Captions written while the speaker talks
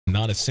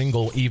Not a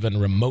single, even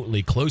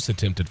remotely close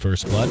attempt at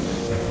first blood.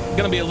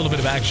 Gonna be a little bit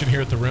of action here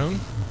at the rune.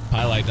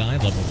 Pylite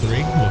died, level 3.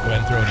 We'll go ahead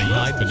and throw an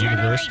Ignite, but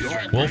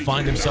Universe will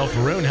find himself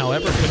a rune.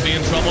 However, could be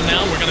in trouble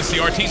now. We're going to see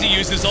Arteezy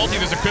use his ulti.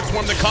 There's a Crypt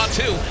Swarm that caught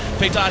too.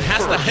 Phaeton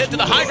has to head to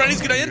the high ground. He's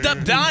going to end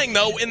up dying,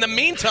 though. In the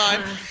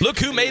meantime, look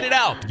who made it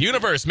out.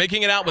 Universe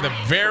making it out with a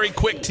very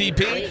quick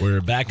TP. We're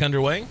back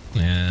underway,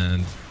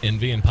 and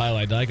Envy and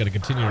Pylite die. Got to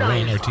continue to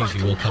run.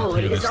 Arteezy will come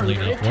through this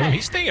lane up for him.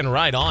 He's staying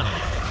right on it.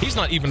 He's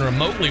not even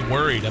remotely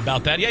worried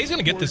about that. Yeah, he's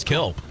going to get this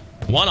kill.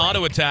 One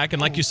auto attack,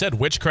 and like you said,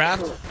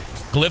 Witchcraft.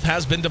 Glyph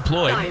has been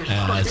deployed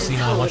as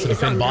C9 wants to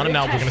defend bottom.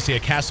 Now we're going to see a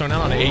cast thrown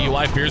out on an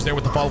AUI. Fears there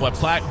with the follow-up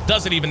plat.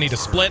 Doesn't even need a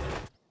split.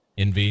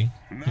 Envy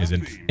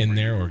isn't in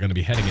there or going to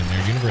be heading in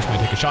there. Universe may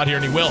take a shot here,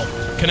 and he will.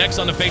 Connects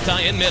on the Phaeton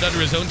in mid under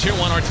his own tier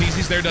 1.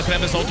 Arteezy's there. Doesn't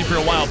have his ulti for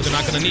a while, but they're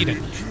not going to need it.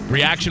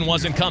 Reaction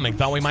wasn't coming.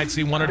 Thought we might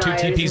see 1 or 2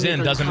 TPs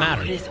in. Doesn't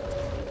matter.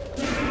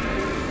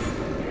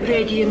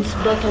 Radiant's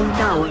bottom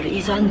tower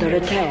is under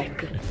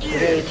attack.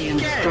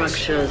 Radiant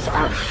structures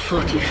are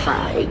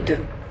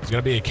fortified. It's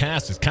going to be a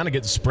cast. It's kind of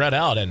getting spread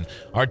out, and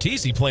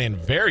Arteezy playing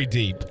very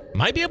deep.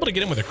 Might be able to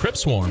get him with a Crypt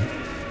Swarm.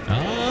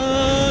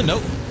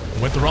 Nope.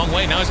 Went the wrong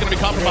way. Now he's going to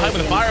be caught from behind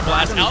with a Fire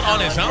Blast out on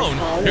his own.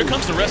 Here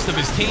comes the rest of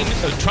his team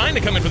trying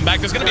to come in from the back.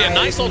 There's going to be a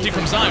nice ulti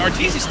from Zai.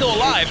 Arteezy's still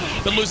alive,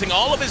 but losing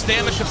all of his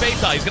damage to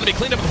Phaeton. He's going to be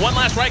cleaned up with one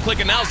last right click,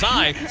 and now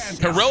Zai,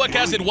 heroic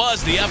as it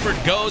was, the effort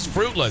goes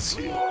fruitless.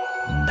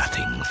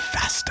 Nothing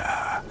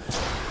faster.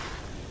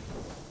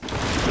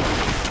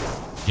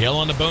 Gale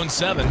on the Bone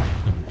 7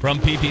 from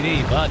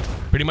PPD, but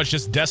pretty much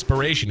just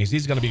desperation.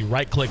 He's going to be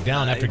right-click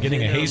down after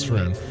getting a haste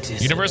rune.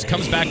 Universe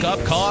comes back up.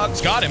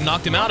 Cog's got him,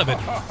 knocked him out of it.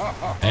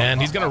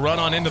 And he's going to run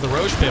on into the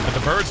Roche Pit, but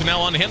the birds are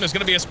now on him. There's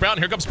going to be a Sprout, and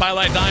here comes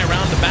Pylite Die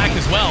around the back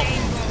as well.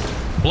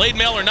 Blade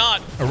Mail or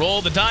not, a roll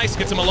of the dice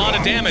gets him a lot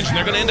of damage, and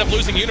they're going to end up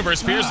losing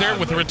Universe. Fears there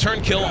with a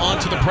return kill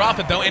onto the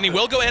Prophet, though, and he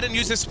will go ahead and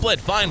use his split,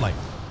 finally.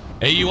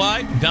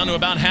 AUI down to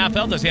about half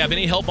health. Does he have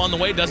any help on the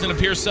way? Doesn't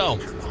appear so,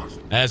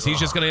 as he's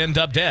just going to end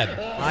up dead.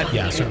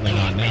 Yeah, certainly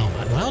not now.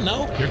 Well,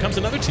 no. Here comes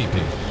another TP.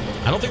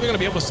 I don't think they're going to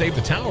be able to save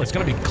the tower. It's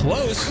going to be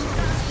close.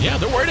 Yeah,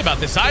 they're worried about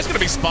this. Zai's going to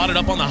be spotted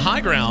up on the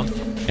high ground,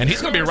 and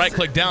he's going to be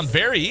right-click down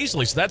very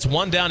easily, so that's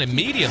one down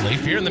immediately.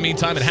 Fear, in the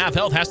meantime, at half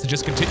health, has to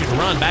just continue to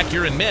run. Back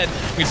here in mid,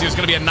 we see there's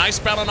going to be a nice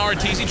Sprout on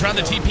Arteezy trying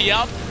to TP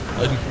out.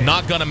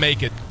 Not going to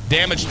make it.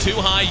 Damage too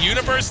high.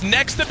 Universe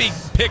next to be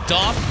picked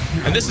off,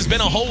 and this has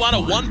been a whole lot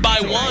of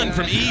 1-by-1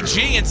 from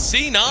EG and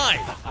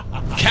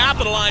C9.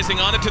 Capitalizing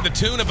on it to the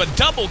tune of a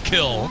double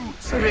kill.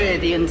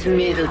 Radiant's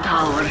middle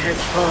tower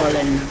has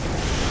fallen.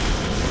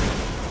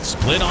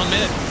 Split on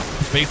mid.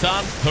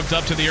 Phaeton hooked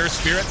up to the Earth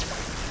Spirit,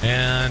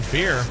 and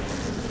Fear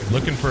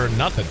looking for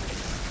nothing.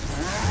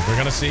 We're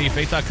going to see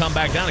Phaeton come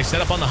back down. He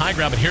set up on the high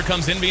ground, but here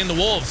comes Envy and the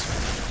Wolves.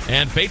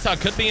 And Phaeton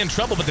could be in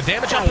trouble, but the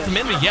damage output from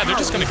Envy, yeah, they're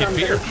just going to get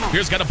Fear.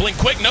 Fear's got to blink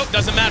quick. Nope,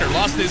 doesn't matter.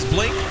 Lost his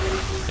blink.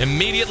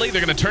 Immediately,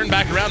 they're going to turn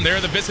back around. There are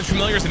the Visage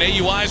Familiars and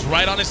AUIs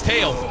right on his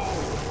tail.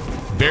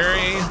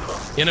 Very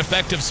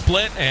ineffective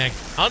split, and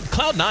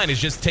Cloud9 is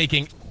just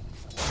taking...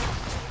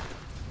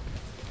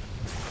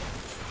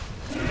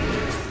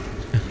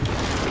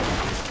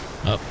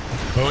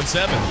 Bone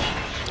 7.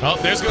 Oh,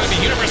 there's going to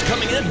be Universe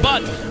coming in,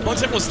 but Bone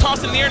 7 was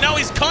tossed in the air. Now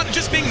he's caught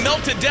just being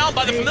melted down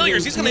by the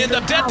Familiars. He's going to end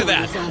up dead to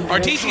that.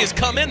 Arteezy has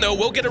come in, though.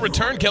 We'll get a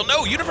return kill.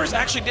 No, Universe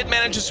actually did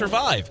manage to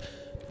survive.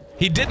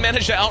 He did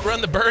manage to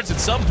outrun the birds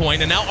at some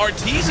point, and now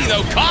Arteezy,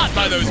 though, caught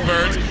by those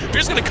birds.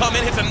 Fear's going to come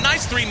in, hits a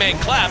nice 3-man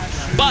clap,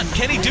 but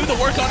can he do the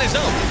work on his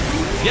own?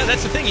 Yeah,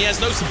 that's the thing. He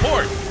has no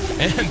support.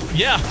 And,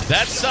 yeah,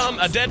 that's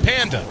a dead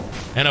panda.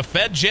 And a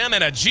fed gem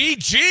and a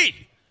GG.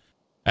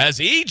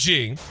 As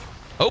EG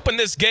opened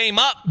this game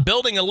up,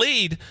 building a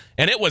lead,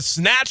 and it was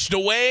snatched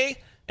away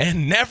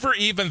and never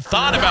even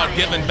thought about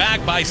giving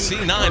back by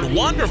C9.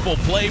 Wonderful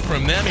play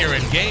from them here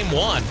in Game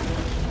 1.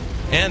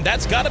 And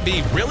that's got to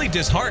be really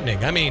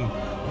disheartening. I mean,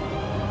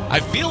 I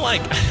feel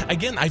like,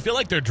 again, I feel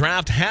like their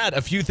draft had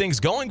a few things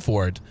going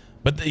for it,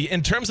 but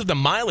in terms of the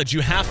mileage you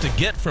have to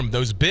get from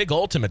those big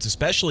ultimates,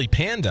 especially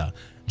Panda,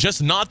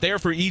 just not there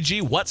for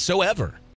EG whatsoever.